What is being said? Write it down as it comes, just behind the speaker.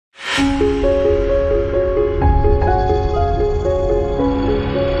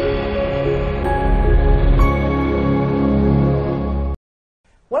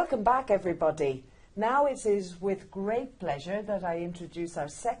Welcome back, everybody. Now it is with great pleasure that I introduce our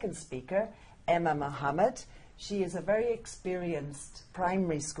second speaker, Emma Mohammed. She is a very experienced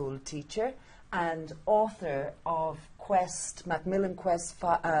primary school teacher and author of Macmillan Quest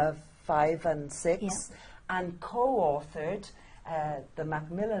 5 and 6, Yeah. and co-authored the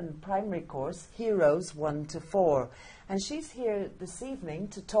Macmillan primary course, Heroes 1 to 4. And she's here this evening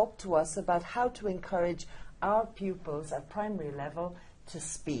to talk to us about how to encourage our pupils at primary level to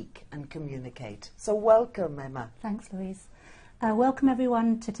speak and communicate. So welcome, Emma. Thanks, Louise. Welcome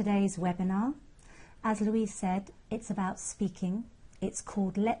everyone to today's webinar. As Louise said, it's about speaking. It's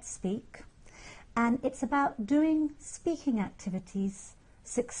called Let's Speak, and it's about doing speaking activities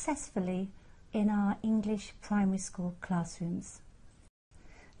successfully in our English primary school classrooms.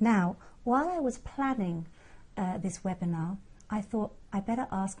 Now, while I was planning this webinar, I thought I better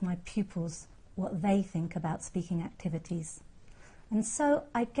ask my pupils what they think about speaking activities. And so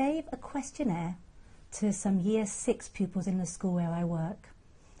I gave a questionnaire to some Year 6 pupils in the school where I work.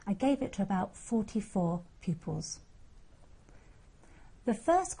 I gave it to about 44 pupils. The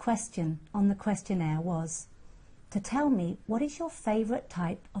first question on the questionnaire was to tell me what is your favourite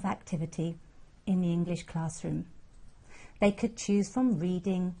type of activity in the English classroom. They could choose from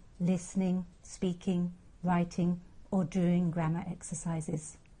reading, listening, speaking, writing, or doing grammar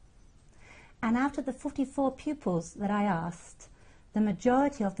exercises. And out of the 44 pupils that I asked, the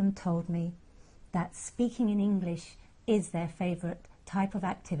majority of them told me that speaking in English is their favourite type of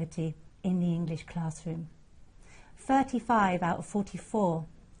activity in the English classroom. 35 out of 44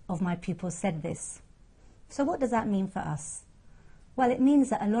 of my pupils said this. So what does that mean for us? Well, it means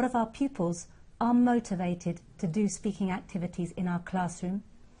that a lot of our pupils are motivated to do speaking activities in our classroom,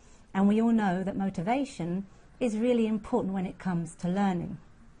 and we all know that motivation is really important when it comes to learning.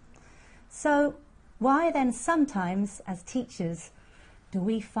 So why then sometimes, as teachers, do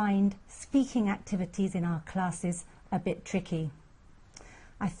we find speaking activities in our classes a bit tricky?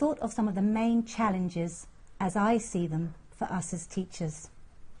 I thought of some of the main challenges as I see them for us as teachers.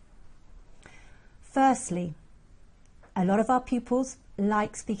 Firstly, a lot of our pupils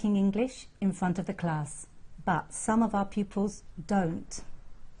like speaking English in front of the class, but some of our pupils don't.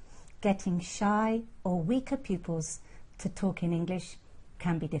 Getting shy or weaker pupils to talk in English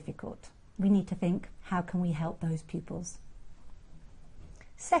can be difficult. We need to think, how can we help those pupils?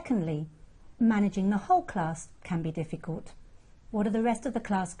 Secondly, managing the whole class can be difficult. What are the rest of the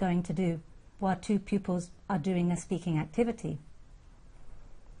class going to do while two pupils are doing a speaking activity?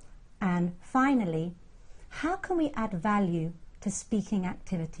 And finally, how can we add value to speaking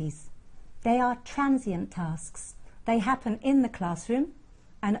activities? They are transient tasks. They happen in the classroom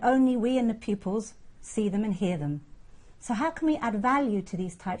and only we and the pupils see them and hear them. So how can we add value to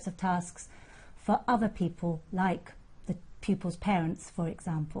these types of tasks for other people, like the pupils' parents, for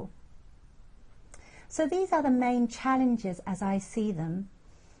example? So these are the main challenges as I see them,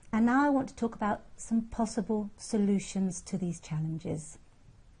 and now I want to talk about some possible solutions to these challenges.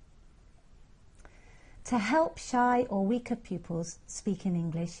 To help shy or weaker pupils speak in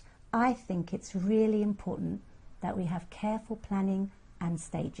English, I think it's really important that we have careful planning and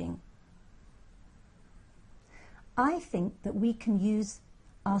staging. I think that we can use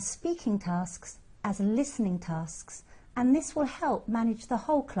our speaking tasks as listening tasks, and this will help manage the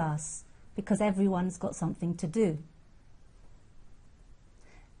whole class because everyone's got something to do.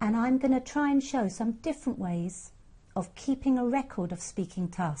 And I'm going to try and show some different ways of keeping a record of speaking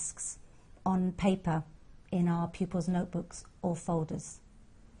tasks on paper in our pupils' notebooks or folders.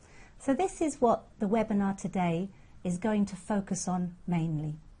 So this is what the webinar today is going to focus on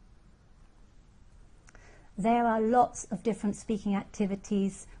mainly. There are lots of different speaking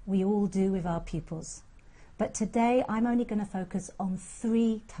activities we all do with our pupils, but today I'm only going to focus on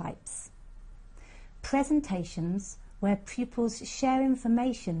 3 types. Presentations, where pupils share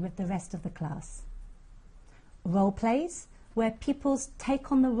information with the rest of the class. Role plays, where pupils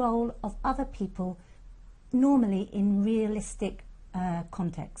take on the role of other people, normally in realistic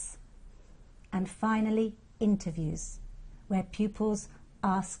contexts. And finally, interviews, where pupils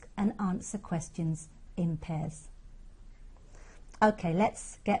ask and answer questions in pairs. Okay,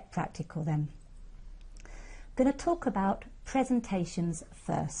 let's get practical then. I'm going to talk about presentations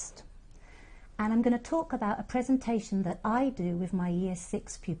first. And I'm going to talk about a presentation that I do with my Year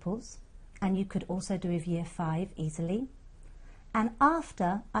 6 pupils, and you could also do with Year 5 easily. And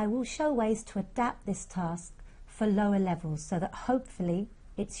after, I will show ways to adapt this task for lower levels so that hopefully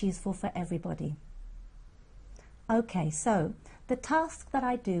it's useful for everybody. Okay, so The task that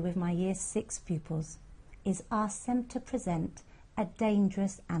I do with my Year 6 pupils is ask them to present a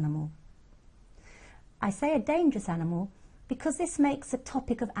dangerous animal. I say a dangerous animal because this makes the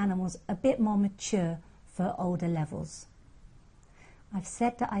topic of animals a bit more mature for older levels. I've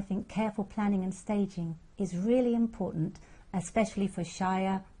said that I think careful planning and staging is really important, especially for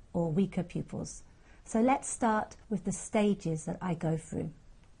shyer or weaker pupils. So let's start with the stages that I go through.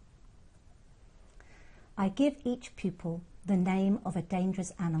 I give each pupil the name of a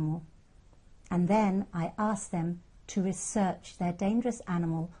dangerous animal, and then I ask them to research their dangerous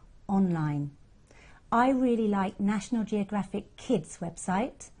animal online. I really like National Geographic Kids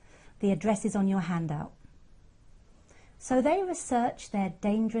website. The address is on your handout. So they research their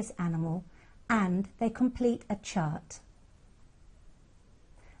dangerous animal and they complete a chart.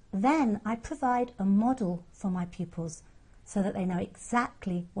 Then I provide a model for my pupils so that they know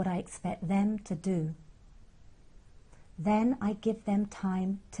exactly what I expect them to do. Then I give them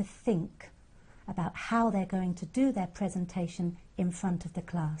time to think about how they're going to do their presentation in front of the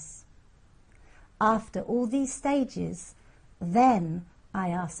class. After all these stages, then I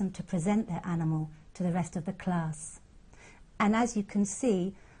ask them to present their animal to the rest of the class. And as you can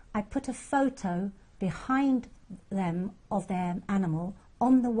see, I put a photo behind them of their animal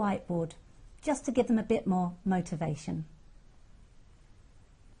on the whiteboard, just to give them a bit more motivation.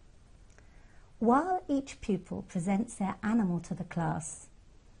 While each pupil presents their animal to the class,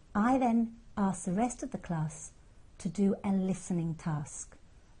 I then ask the rest of the class to do a listening task.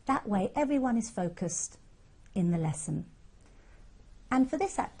 That way everyone is focused in the lesson. And for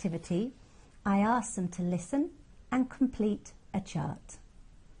this activity, I ask them to listen and complete a chart.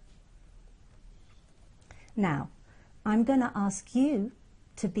 Now, I'm going to ask you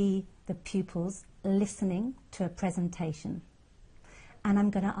to be the pupils listening to a presentation. And I'm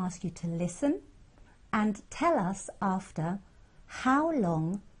going to ask you to listen and tell us after, how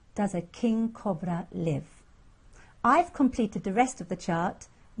long does a king cobra live? I've completed the rest of the chart.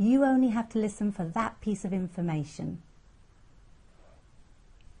 You only have to listen for that piece of information.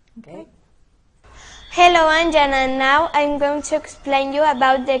 Okay. Hello, I'm Jana, and now I'm going to explain you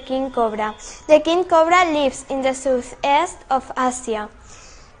about the king cobra. The king cobra lives in the southeast of Asia.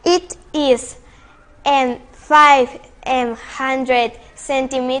 It is 500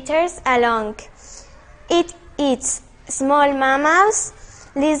 centimeters long. It eats small mammals,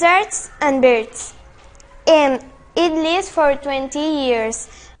 lizards, and birds. And it lives for 20 years.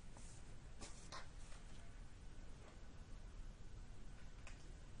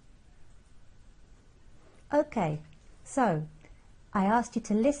 Okay, so I asked you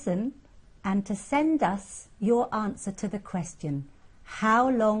to listen and to send us your answer to the question, how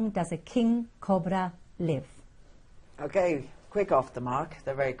long does a king cobra live? Okay, quick off the mark.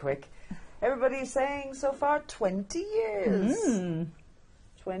 They're very quick. Everybody's saying so far 20 years.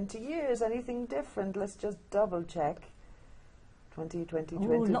 20 years. Anything different? Let's just double check. 20, 20,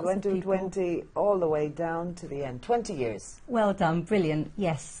 20, 20, 20, all the way down to the end. 20 years. Well done, brilliant,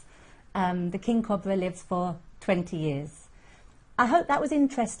 yes. The king cobra lives for 20 years. I hope that was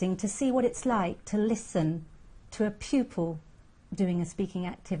interesting to see what it's like to listen to a pupil doing a speaking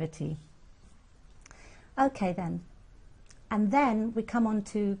activity. Okay then. And then we come on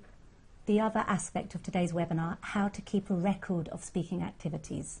to the other aspect of today's webinar, how to keep a record of speaking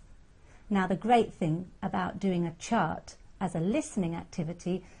activities. Now, the great thing about doing a chart as a listening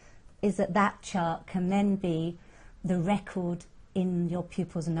activity is that that chart can then be the record in your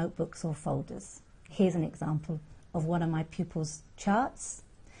pupils' notebooks or folders. Here's an example of one of my pupils' charts.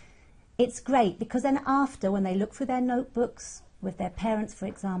 It's great because then after, when they look through their notebooks with their parents, for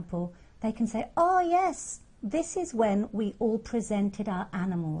example, they can say, oh yes, this is when we all presented our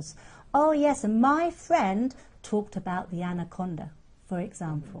animals. Oh yes, and my friend talked about the anaconda, for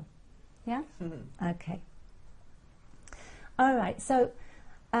example. Yeah? Okay. All right, so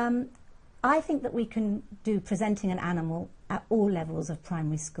I think that we can do presenting an animal at all levels of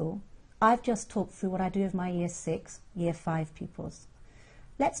primary school. I've just talked through what I do with my Year 6, Year 5 pupils.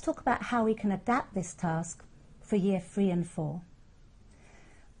 Let's talk about how we can adapt this task for Year 3 and 4.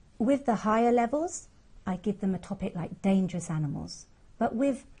 With the higher levels, I give them a topic like dangerous animals. But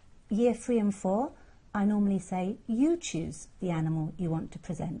with Year 3 and 4, I normally say, you choose the animal you want to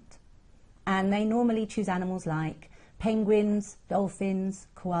present. And they normally choose animals like penguins, dolphins,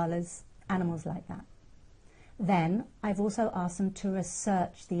 koalas, animals like that. Then I've also asked them to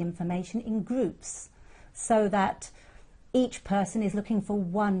research the information in groups so that each person is looking for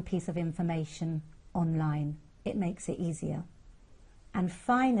one piece of information online. It makes it easier. And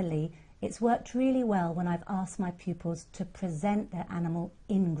finally, it's worked really well when I've asked my pupils to present their animal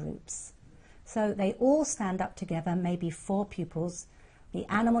in groups. So they all stand up together, maybe 4 pupils. The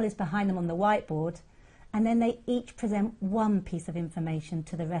animal is behind them on the whiteboard, and then they each present one piece of information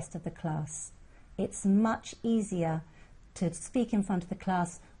to the rest of the class. It's much easier to speak in front of the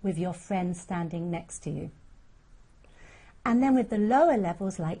class with your friend standing next to you. And then with the lower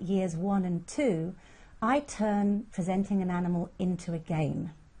levels, like years 1 and 2, I turn presenting an animal into a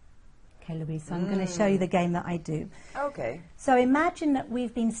game. Okay, Louise, so I'm going to show you the game that I do. Okay. So imagine that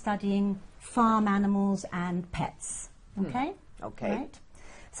we've been studying farm animals and pets, okay? Okay. Right?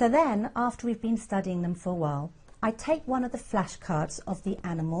 So then, after we've been studying them for a while, I take one of the flashcards of the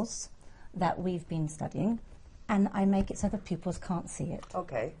animals that we've been studying, and I make it so the pupils can't see it.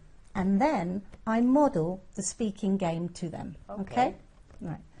 Okay. And then I model the speaking game to them, okay?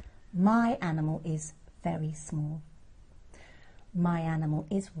 Right. My animal is very small. My animal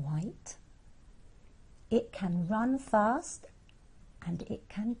is white. It can run fast and it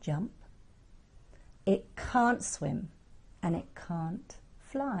can jump. It can't swim and it can't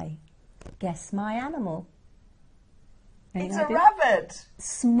fly. Guess my animal. It's a rabbit.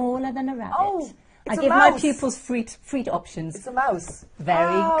 Smaller than a rabbit. Oh, I it's a give my mouse. pupils free options. It's a mouse.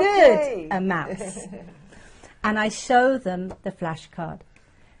 Very Ah, good. okay. A mouse. And I show them the flashcard.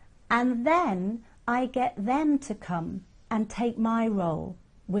 And then I get them to come and take my role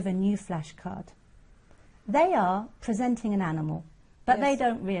with a new flashcard. They are presenting an animal, but Yes. they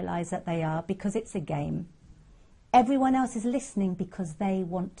don't realise that they are because it's a game. Everyone else is listening because they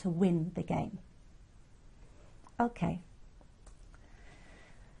want to win the game. Okay.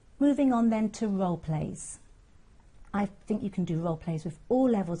 Moving on then to role plays. I think you can do role plays with all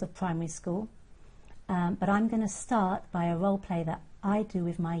levels of primary school, but I'm going to start by a role play that I do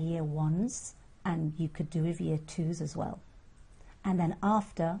with my year 1s, and you could do with year 2s as well. And then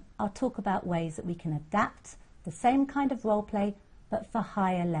after, I'll talk about ways that we can adapt the same kind of role play, but for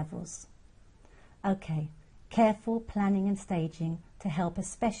higher levels. Okay, careful planning and staging to help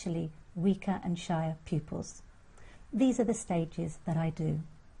especially weaker and shyer pupils. These are the stages that I do.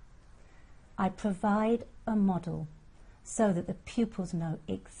 I provide a model so that the pupils know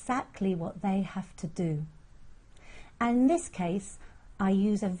exactly what they have to do. And in this case, I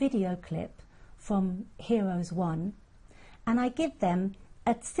use a video clip from Heroes 1, and I give them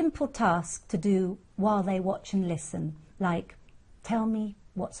a simple task to do while they watch and listen, like, tell me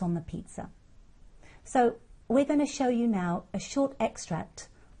what's on the pizza. So we're going to show you now a short extract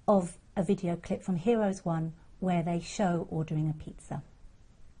of a video clip from Heroes 1 where they show ordering a pizza.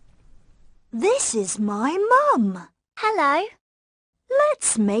 This is my mum. Hello.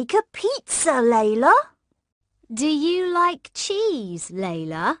 Let's make a pizza, Layla. Do you like cheese,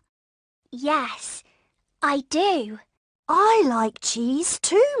 Layla? Yes, I do. I like cheese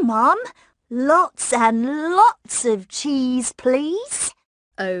too, Mum. Lots and lots of cheese, please.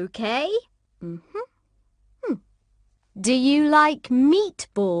 Okay. Do you like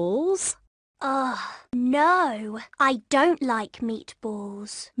meatballs? No, I don't like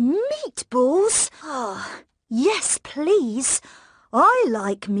meatballs. Meatballs? Yes, please. I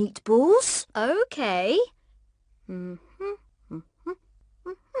like meatballs. Okay.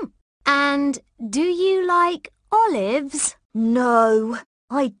 And do you like olives? No,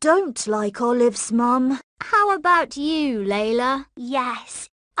 I don't like olives, Mum. How about you, Layla? Yes,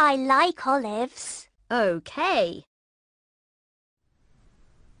 I like olives. Okay.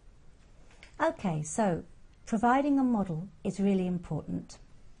 Okay, so providing a model is really important.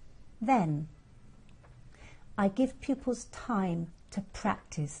 Then I give pupils time to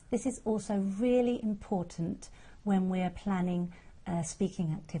practice. This is also really important when we're planning a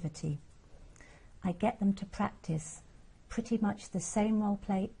speaking activity. I get them to practice pretty much the same role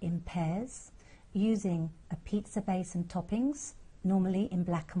play in pairs, using a pizza base and toppings, normally in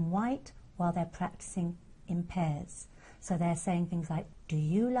black and white, while they're practicing in pairs. So they're saying things like, do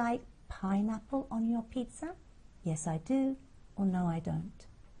you like pineapple on your pizza? Yes, I do, or no, I don't.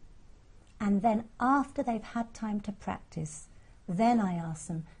 And then after they've had time to practice, then I ask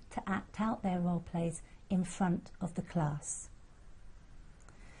them to act out their role plays in front of the class.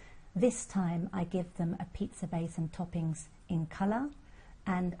 This time I give them a pizza base and toppings in colour,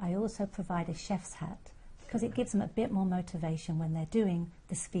 and I also provide a chef's hat because it gives them a bit more motivation when they're doing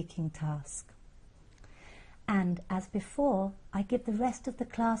the speaking task. And as before, I give the rest of the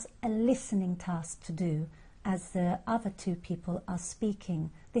class a listening task to do as the other 2 people are speaking.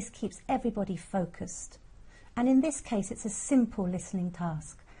 This keeps everybody focused. And in this case, it's a simple listening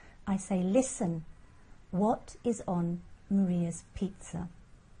task. I say, listen, what is on Maria's pizza?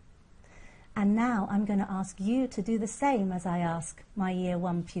 And now I'm going to ask you to do the same as I ask my year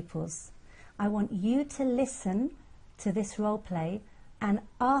 1 pupils. I want you to listen to this role play And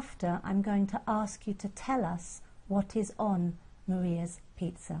after, I'm going to ask you to tell us what is on Maria's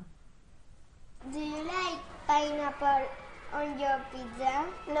pizza. Do you like pineapple on your pizza?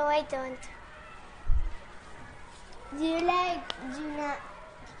 No, I don't. Do you like tuna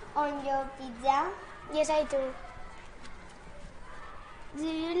on your pizza? Yes, I do. Do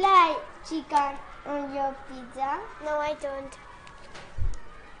you like chicken on your pizza? No, I don't.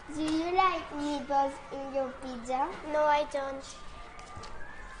 Do you like meatballs in your pizza? No, I don't.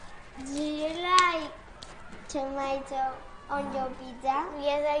 Do you like tomato on your pizza?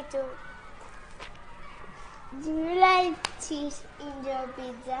 Yes, I do. Do you like cheese in your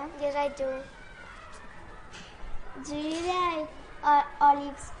pizza? Yes, I do. Do you like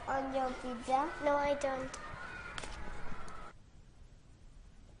olives on your pizza? No, I don't.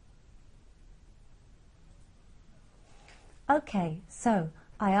 Okay, so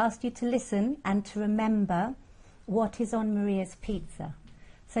I asked you to listen and to remember what is on Maria's pizza.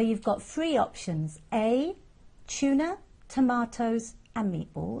 So you've got 3 options. A, tuna, tomatoes and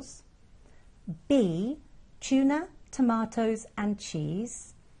meatballs. B, tuna, tomatoes and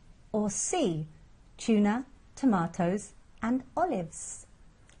cheese. Or C, tuna, tomatoes and olives.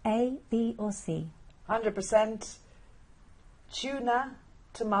 A, B or C? 100% tuna,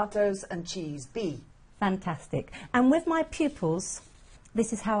 tomatoes and cheese. B. Fantastic. And with my pupils,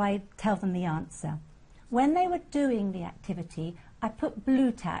 this is how I tell them the answer. When they were doing the activity, I put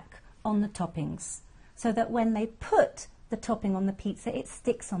blue tack on the toppings so that when they put the topping on the pizza, it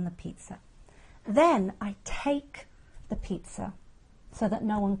sticks on the pizza. Then I take the pizza so that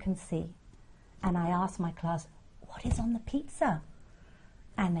no one can see. And I ask my class, what is on the pizza?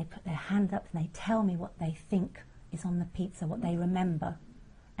 And they put their hand up and they tell me what they think is on the pizza, what they remember.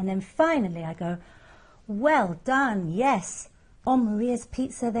 And then finally I go, well done, yes. On Maria's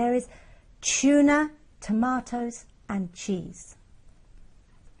pizza there is tuna, tomatoes and cheese.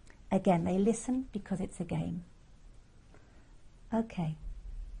 Again, they listen because it's a game. Okay.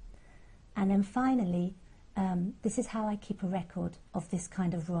 And then finally, this is how I keep a record of this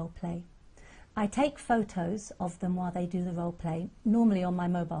kind of role play. I take photos of them while they do the role play, normally on my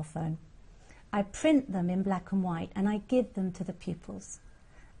mobile phone. I print them in black and white and I give them to the pupils.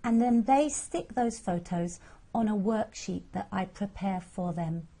 And then they stick those photos on a worksheet that I prepare for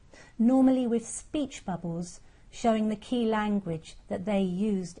them, normally with speech bubbles showing the key language that they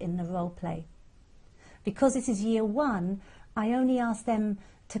used in the role play. Because this is year 1, I only ask them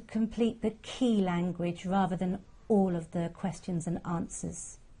to complete the key language rather than all of the questions and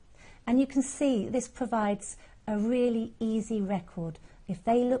answers. And you can see this provides a really easy record. If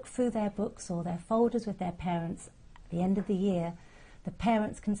they look through their books or their folders with their parents at the end of the year, the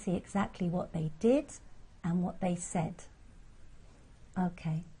parents can see exactly what they did and what they said.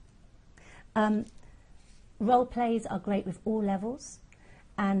 Okay. Role plays are great with all levels,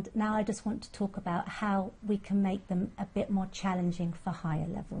 and now I just want to talk about how we can make them a bit more challenging for higher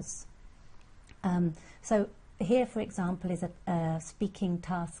levels. So here, for example, is a speaking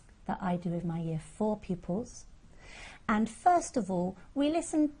task that I do with my year 4 pupils. And first of all, we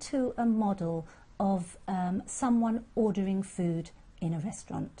listen to a model of someone ordering food in a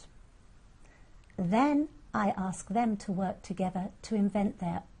restaurant. Then I ask them to work together to invent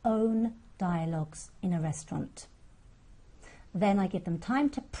their own dialogues in a restaurant. Then I give them time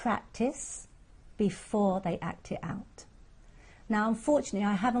to practice before they act it out. Now, unfortunately,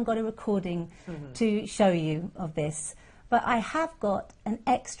 I haven't got a recording to show you of this, but I have got an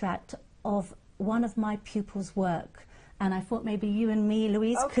extract of one of my pupils' work, and I thought maybe you and me,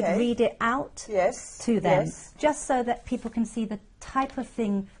 Louise, could read it out to them, just so that people can see the type of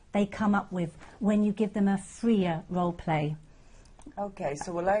thing they come up with when you give them a freer role play. Okay,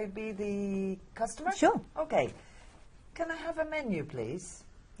 so will I be the customer? Sure. Okay. Can I have a menu, please?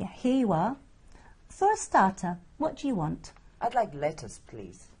 Yeah, here you are. For a starter, what do you want? I'd like lettuce,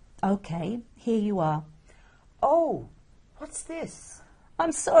 please. Okay, here you are. Oh, what's this?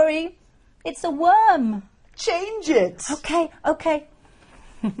 I'm sorry, it's a worm. Change it! Okay, okay.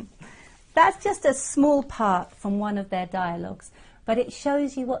 That's just a small part from one of their dialogues, but it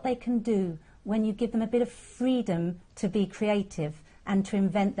shows you what they can do when you give them a bit of freedom to be creative and to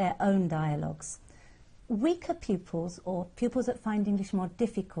invent their own dialogues. Weaker pupils, or pupils that find English more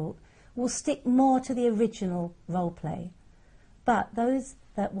difficult, will stick more to the original role play. But those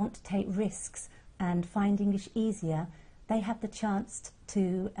that want to take risks and find English easier, they have the chance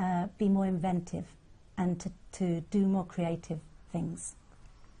to be more inventive and to do more creative things.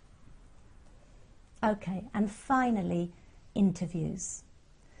 Okay, and finally, interviews.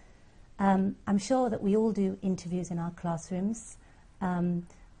 I'm sure that we all do interviews in our classrooms.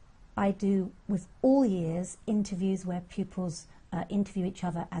 I do, with all years, interviews where pupils interview each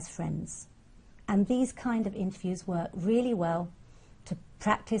other as friends. And these kind of interviews work really well to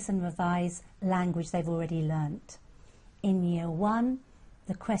practice and revise language they've already learnt. In year 1,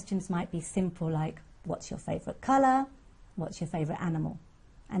 the questions might be simple, like, what's your favourite colour? What's your favourite animal?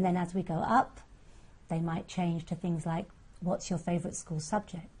 And then as we go up, they might change to things like, what's your favourite school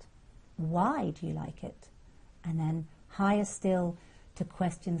subject? Why do you like it? And then higher still to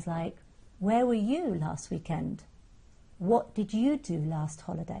questions like, where were you last weekend? What did you do last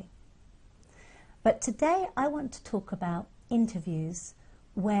holiday? But today I want to talk about interviews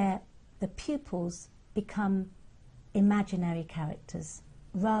where the pupils become imaginary characters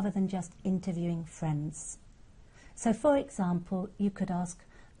rather than just interviewing friends. So for example, you could ask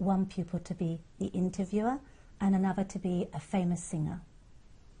one pupil to be the interviewer and another to be a famous singer,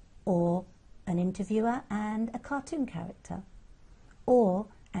 or an interviewer and a cartoon character, or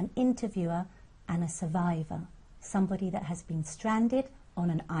an interviewer and a survivor, somebody that has been stranded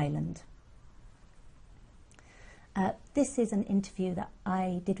on an island. This is an interview that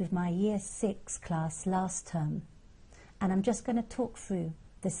I did with my Year 6 class last term, and I'm just going to talk through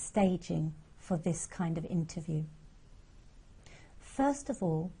the staging for this kind of interview. First of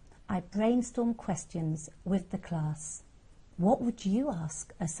all, I brainstorm questions with the class. What would you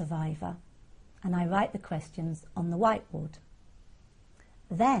ask a survivor? And I write the questions on the whiteboard.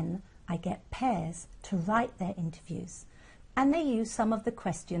 Then I get pairs to write their interviews, and they use some of the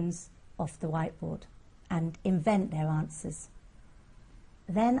questions off the whiteboard and invent their answers.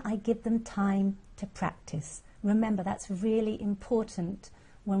 Then I give them time to practice. Remember, that's really important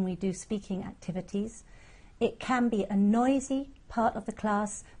when we do speaking activities. It can be a noisy part of the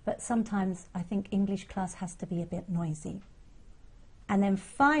class, but sometimes I think English class has to be a bit noisy. And then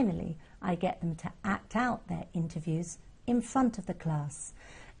finally, I get them to act out their interviews in front of the class.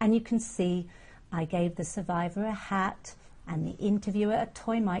 And you can see I gave the survivor a hat and the interviewer a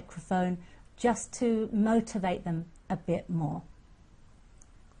toy microphone just to motivate them a bit more.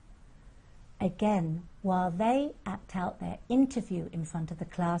 Again, while they act out their interview in front of the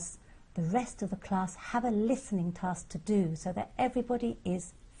class, the rest of the class have a listening task to do so that everybody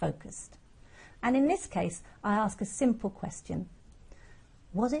is focused. And in this case, I ask a simple question.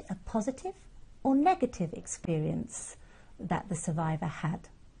 Was it a positive or negative experience that the survivor had?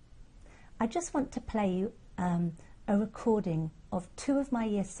 I just want to play you a recording of 2 of my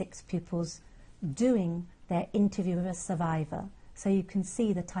Year 6 pupils doing their interview with a survivor, so you can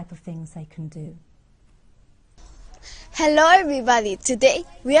see the type of things they can do. Hello everybody, today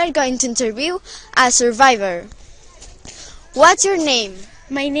we are going to interview a survivor. What's your name?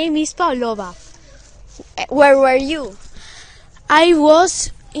 My name is Paulova. Where were you? I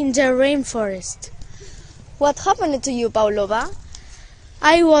was in the rainforest. What happened to you, Paulova?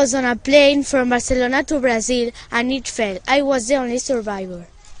 I was on a plane from Barcelona to Brazil and it fell. I was the only survivor.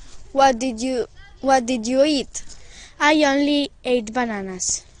 What did you eat? I only ate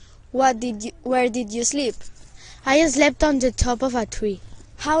bananas. Where did you sleep? I slept on the top of a tree.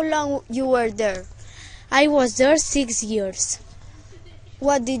 How long you were there? I was there 6 years.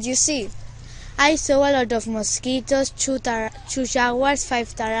 What did you see? I saw a lot of mosquitoes, 2 jaguars,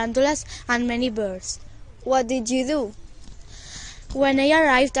 5 tarantulas, and many birds. What did you do? When I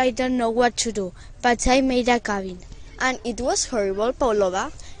arrived, I didn't know what to do, but I made a cabin. And it was horrible,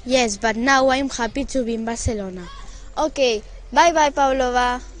 Paulova? Yes, but now I'm happy to be in Barcelona. Okay, bye-bye,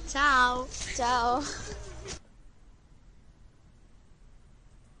 Paulova. Ciao. Ciao.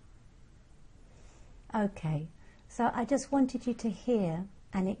 Okay, so I just wanted you to hear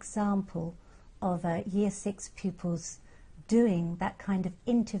an example of Year 6 pupils doing that kind of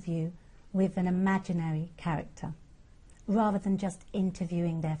interview with an imaginary character, rather than just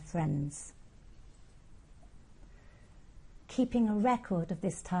interviewing their friends. Keeping a record of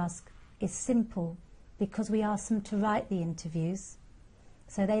this task is simple because we ask them to write the interviews,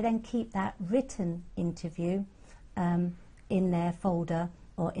 so they then keep that written interview in their folder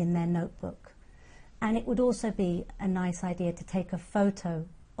or in their notebook. And it would also be a nice idea to take a photo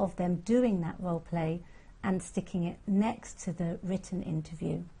of them doing that role play and sticking it next to the written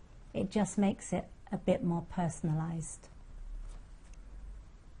interview. It just makes it a bit more personalised.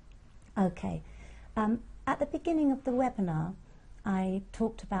 Okay, at the beginning of the webinar, I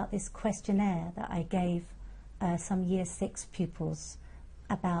talked about this questionnaire that I gave some Year 6 pupils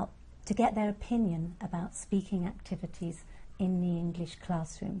to get their opinion about speaking activities in the English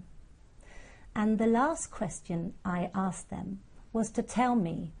classroom. And the last question I asked them was to tell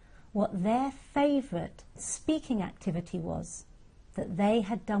me what their favourite speaking activity was that they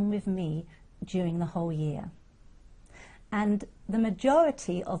had done with me during the whole year. And the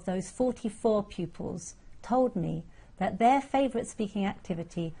majority of those 44 pupils told me that their favourite speaking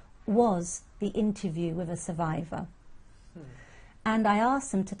activity was the interview with a survivor. And I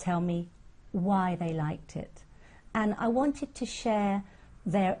asked them to tell me why they liked it. And I wanted to share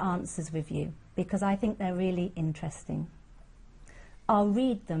their answers with you because I think they're really interesting. I'll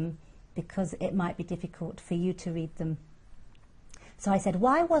read them because it might be difficult for you to read them. So I said,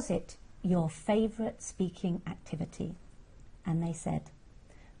 why was it your favourite speaking activity? And they said,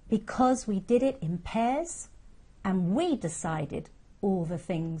 because we did it in pairs and we decided all the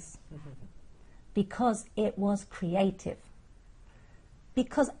things. Because it was creative.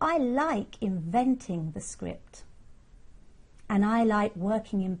 Because I like inventing the script. And I like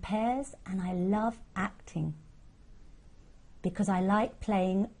working in pairs and I love acting. Because I like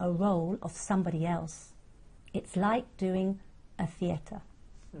playing a role of somebody else. It's like doing a theatre.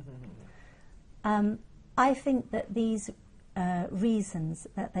 I think that these reasons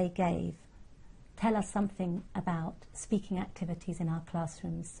that they gave tell us something about speaking activities in our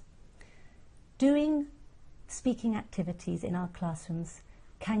classrooms. Doing speaking activities in our classrooms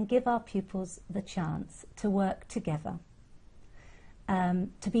can give our pupils the chance to work together,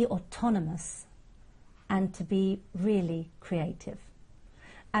 to be autonomous and to be really creative.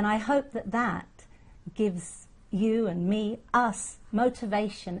 And I hope that that gives you and me, us,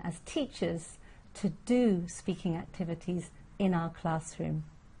 motivation as teachers to do speaking activities in our classroom.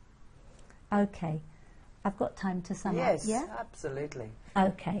 Okay, I've got time to sum up, yeah? Yes, absolutely.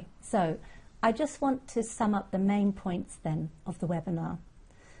 Okay, so I just want to sum up the main points then of the webinar.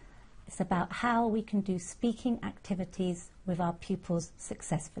 It's about how we can do speaking activities with our pupils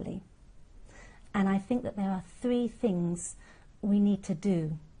successfully. And I think that there are 3 things we need to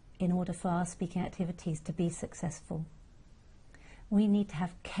do in order for our speaking activities to be successful. We need to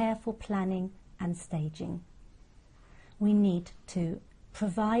have careful planning and staging. We need to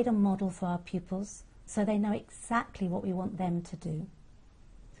provide a model for our pupils so they know exactly what we want them to do.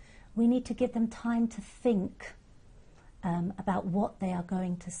 We need to give them time to think about what they are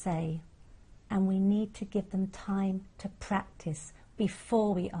going to say, and we need to give them time to practice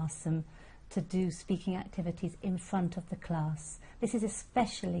before we ask them to do speaking activities in front of the class. This is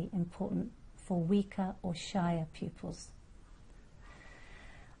especially important for weaker or shyer pupils.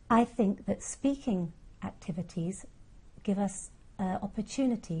 I think that speaking activities give us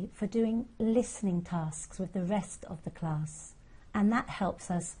opportunity for doing listening tasks with the rest of the class, and that helps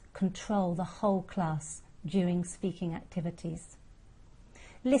us control the whole class during speaking activities.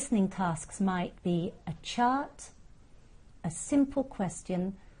 Listening tasks might be a chart, a simple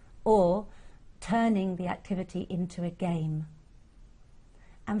question, or turning the activity into a game.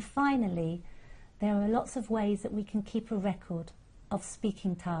 And finally, there are lots of ways that we can keep a record of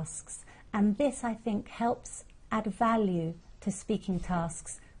speaking tasks, and this, I think, helps add value to speaking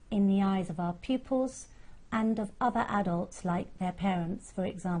tasks in the eyes of our pupils and of other adults like their parents, for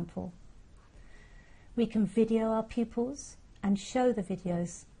example. We can video our pupils and show the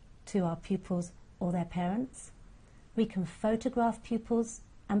videos to our pupils or their parents. We can photograph pupils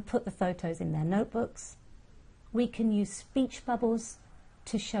and put the photos in their notebooks. We can use speech bubbles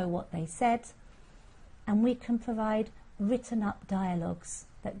to show what they said, and we can provide written up dialogues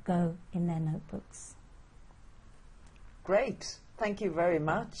that go in their notebooks. Great, thank you very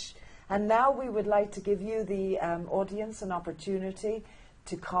much. And now we would like to give you, the audience, an opportunity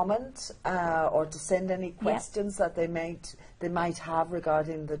to comment or to send any questions that they might have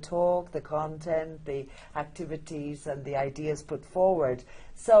regarding the talk, the content, the activities and the ideas put forward.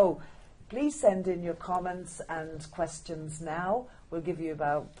 So please send in your comments and questions now. We'll give you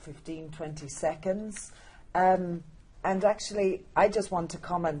about 15-20 seconds. And actually, I just want to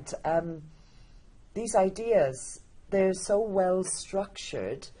comment, these ideas, they're so well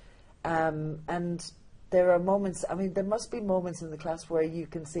structured, and there are moments, I mean, there must be moments in the class where you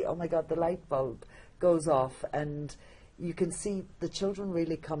can see, oh my God, the light bulb goes off, and you can see the children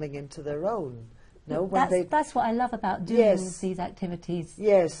really coming into their own. No, when that's what I love about doing these activities.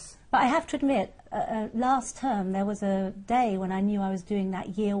 Yes. But I have to admit, last term there was a day when I knew I was doing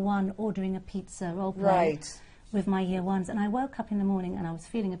that year 1 ordering a pizza role play with my year 1s, and I woke up in the morning and I was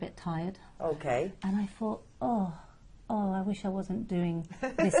feeling a bit tired. Okay. And I thought, oh, I wish I wasn't doing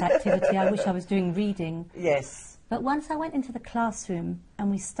this activity. I wish I was doing reading. Yes. But once I went into the classroom and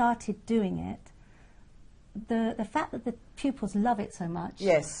we started doing it, the fact that the pupils love it so much,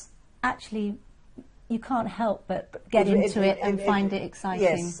 yes, actually you can't help but get into it and find it exciting.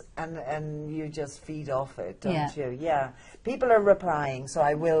 Yes, and you just feed off it, don't you? Yeah. People are replying, so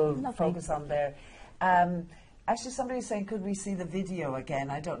I will focus on there. Actually, somebody's saying, could we see the video again?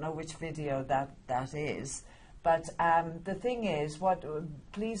 I don't know which video that is, But the thing is,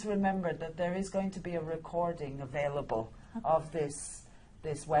 please remember that there is going to be a recording available of this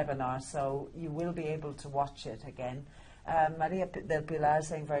webinar, so you will be able to watch it again. Maria del Pilar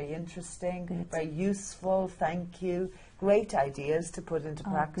saying very interesting, very useful, thank you. Great ideas to put into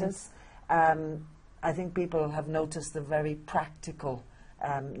practice. I think people have noticed the very practical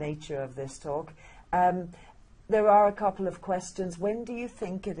nature of this talk. There are a couple of questions. When do you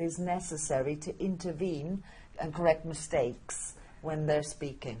think it is necessary to intervene and correct mistakes when they're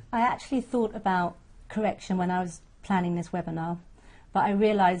speaking? I actually thought about correction when I was planning this webinar, but I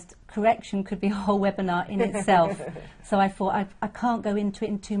realised correction could be a whole webinar in itself. So I thought I can't go into it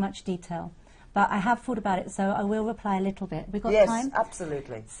in too much detail. But I have thought about it, so I will reply a little bit. We've got time? Yes,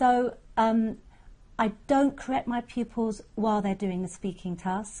 absolutely. So I don't correct my pupils while they're doing the speaking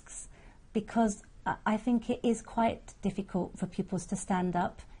tasks, because I think it is quite difficult for pupils to stand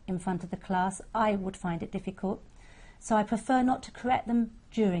up in front of the class. I would find it difficult. So I prefer not to correct them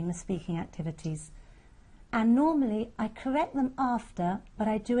during the speaking activities. And normally I correct them after, but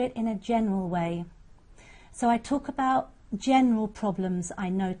I do it in a general way. So I talk about general problems I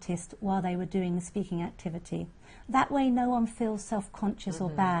noticed while they were doing the speaking activity. That way no one feels self-conscious or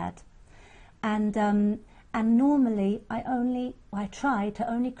bad. And normally I try to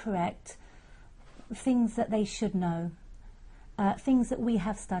only correct things that they should know, things that we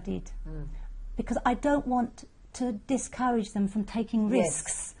have studied, because I don't want to discourage them from taking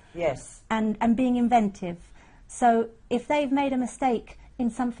risks and being inventive. So if they've made a mistake in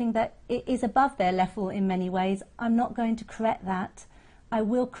something that is above their level in many ways, I'm not going to correct that. I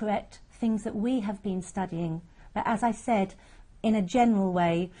will correct things that we have been studying, but as I said, in a general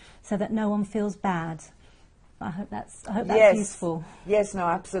way, so that no one feels bad. I hope that's useful. Yes, no,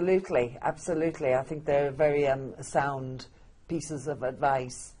 absolutely, absolutely. I think they're very sound pieces of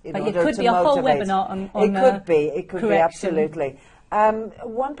advice. But it could be a whole webinar on it could be, absolutely.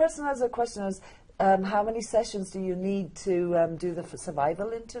 One person has a question: how many sessions do you need to do the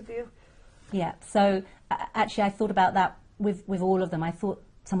survival interview? Yeah, so actually I thought about that with all of them. I thought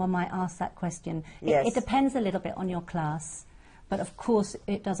someone might ask that question. Yes. It depends a little bit on your class, but of course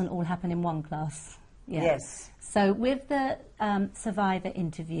it doesn't all happen in one class. Yeah. Yes. So with the survivor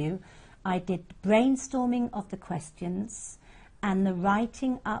interview, I did brainstorming of the questions and the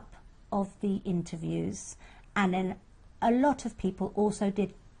writing up of the interviews, and then a lot of people also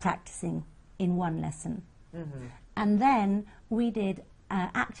did practicing in one lesson. And then we did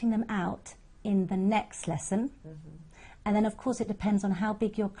acting them out in the next lesson. And then of course it depends on how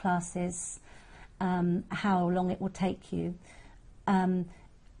big your class is, how long it will take you.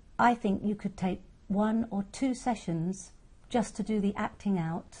 I think you could take 1 or 2 sessions just to do the acting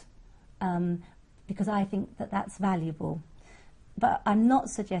out, because I think that that's valuable. But I'm not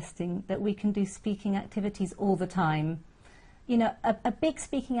suggesting that we can do speaking activities all the time. You know, a big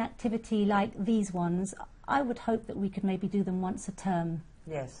speaking activity like these ones, I would hope that we could maybe do them once a term.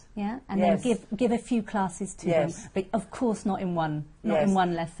 Yes. Yeah, and then give a few classes to them, but of course not in one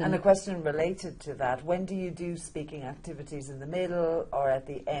lesson. And a question related to that: when do you do speaking activities, in the middle or at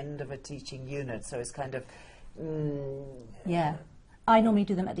the end of a teaching unit? So it's kind of yeah. I normally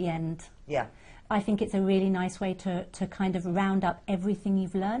do them at the end. Yeah. I think it's a really nice way to kind of round up everything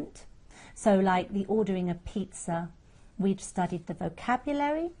you've learnt. So like the ordering a pizza, we'd studied the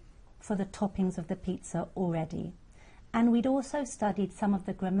vocabulary for the toppings of the pizza already. And we'd also studied some of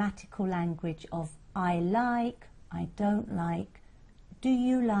the grammatical language of I like, I don't like, do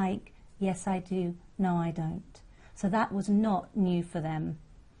you like, yes I do, no I don't. So that was not new for them.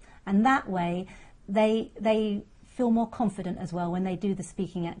 And that way they feel more confident as well when they do the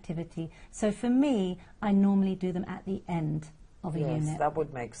speaking activity. So for me, I normally do them at the end of a unit. Yes, that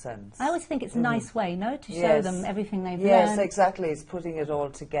would make sense. I always think it's a nice way, no, to show them everything they've learned. Yes, exactly. It's putting it all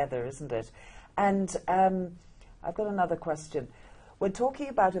together, isn't it? And I've got another question. We're talking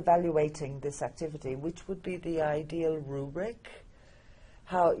about evaluating this activity. Which would be the ideal rubric?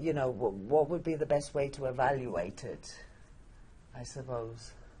 How, you know, what would be the best way to evaluate it, I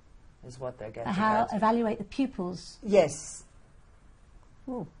suppose, is what they're getting How at. Evaluate the pupils? Yes.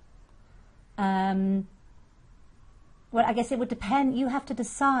 Ooh. Well, I guess it would depend. You have to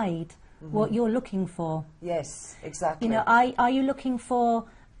decide what you're looking for. Yes, exactly. You know, are you looking for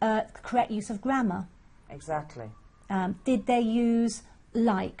correct use of grammar? Exactly. Did they use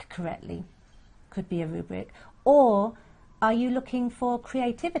like correctly? Could be a rubric. Or are you looking for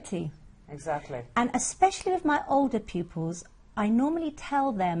creativity? Exactly. And especially with my older pupils, I normally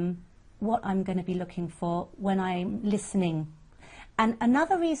tell them what I'm going to be looking for when I'm listening. And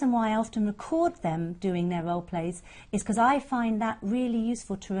another reason why I often record them doing their role plays is because I find that really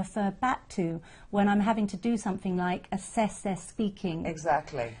useful to refer back to when I'm having to do something like assess their speaking.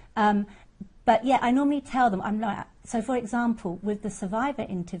 Exactly. But yeah, I normally tell them, so for example, with the survivor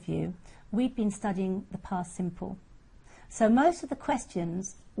interview, we'd been studying the past simple. So most of the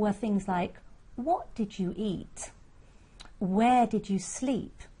questions were things like, what did you eat? Where did you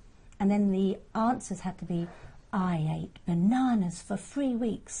sleep? And then the answers had to be, I ate bananas for 3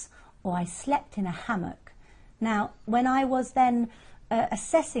 weeks, or I slept in a hammock. Now, when I was then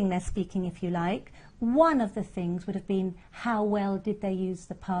assessing their speaking, if you like, one of the things would have been, how well did they use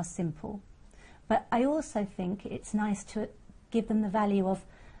the past simple? But I also think it's nice to give them the value of,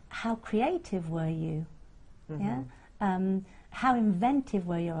 how creative were you? Yeah? How inventive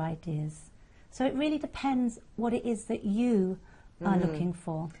were your ideas? So it really depends what it is that you are looking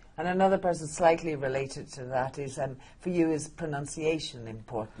for. And another person slightly related to that is, for you, is pronunciation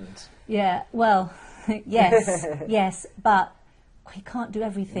important? Yeah, well, yes, yes, but we can't do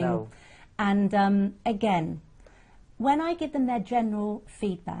everything. No. And again, when I give them their general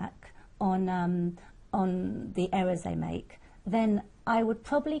feedback on the errors they make, then I would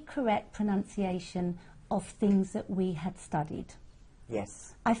probably correct pronunciation of things that we had studied.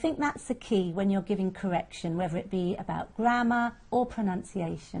 Yes. I think that's the key when you're giving correction, whether it be about grammar or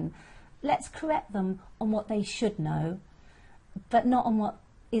pronunciation. Let's correct them on what they should know, but not on what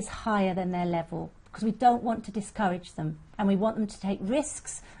is higher than their level, because we don't want to discourage them, and we want them to take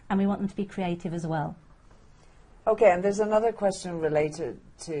risks, and we want them to be creative as well. Okay, and there's another question related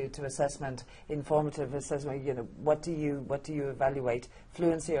to assessment, informative assessment. You know, what do you evaluate,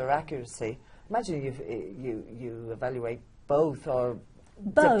 fluency or accuracy? Imagine you evaluate both, or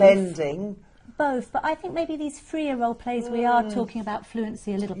both. Depending. Both, but I think maybe these freer role plays we are talking about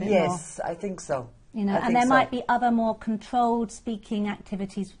fluency a little bit more. Yes, I think so. You know, and there might be other more controlled speaking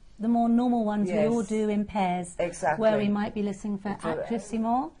activities, the more normal ones we all do in pairs. Exactly. Where we might be listening for accuracy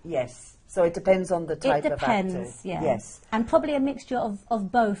more. Yes. So it depends on the type of activity. It depends, yeah. Yes. And probably a mixture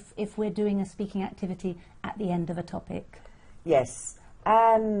of both if we're doing a speaking activity at the end of a topic. Yes.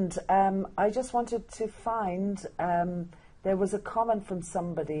 And I just wanted to find, there was a comment from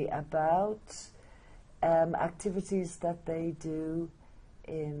somebody about activities that they do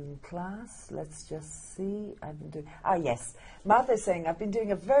in class. Let's just see. I've been doing, yes. Martha is saying, I've been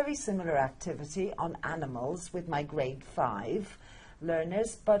doing a very similar activity on animals with my grade 5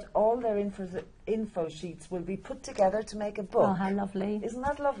 learners, but all their info sheets will be put together to make a book. Oh, how lovely. Isn't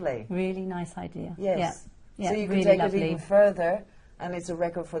that lovely? Really nice idea. Yes. Yeah. So you can really take lovely. it even further, and it's a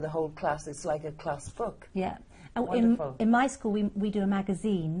record for the whole class. It's like a class book. Yeah. Wonderful. In my school, we do a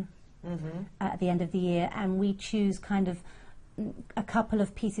magazine at the end of the year, and we choose kind of a couple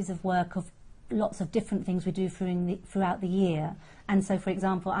of pieces of work of lots of different things we do throughout the year. And so, for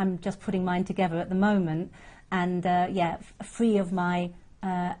example, I'm just putting mine together at the moment, and 3 of my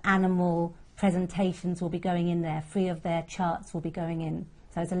animal presentations will be going in there. 3 of their charts will be going in.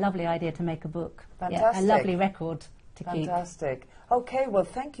 So it's a lovely idea to make a book. Fantastic. Yeah, a lovely record to keep. Fantastic. Okay, well,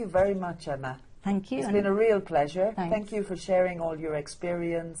 thank you very much, Emma. Thank you. It's been a real pleasure. Thanks. Thank you for sharing all your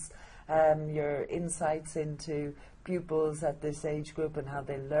experience, your insights into pupils at this age group and how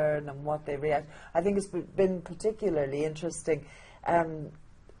they learn and what they react. I think it's been particularly interesting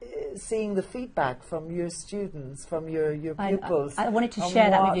seeing the feedback from your students, from your pupils. I wanted to share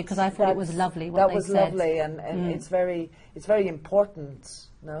that with you because I thought it was lovely what they said. That was lovely, and it's very important,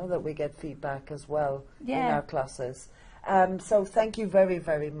 that we get feedback as well in our classes. So thank you very,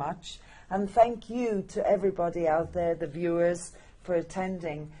 very much. And thank you to everybody out there, the viewers, for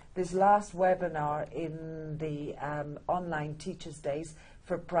attending this last webinar in the online Teachers' Days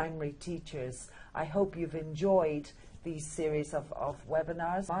for primary teachers. I hope you've enjoyed these series of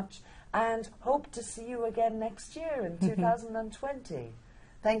webinars much, and hope to see you again next year in 2020.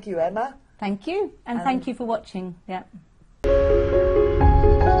 Thank you, Emma. Thank you, and thank you for watching. Yeah.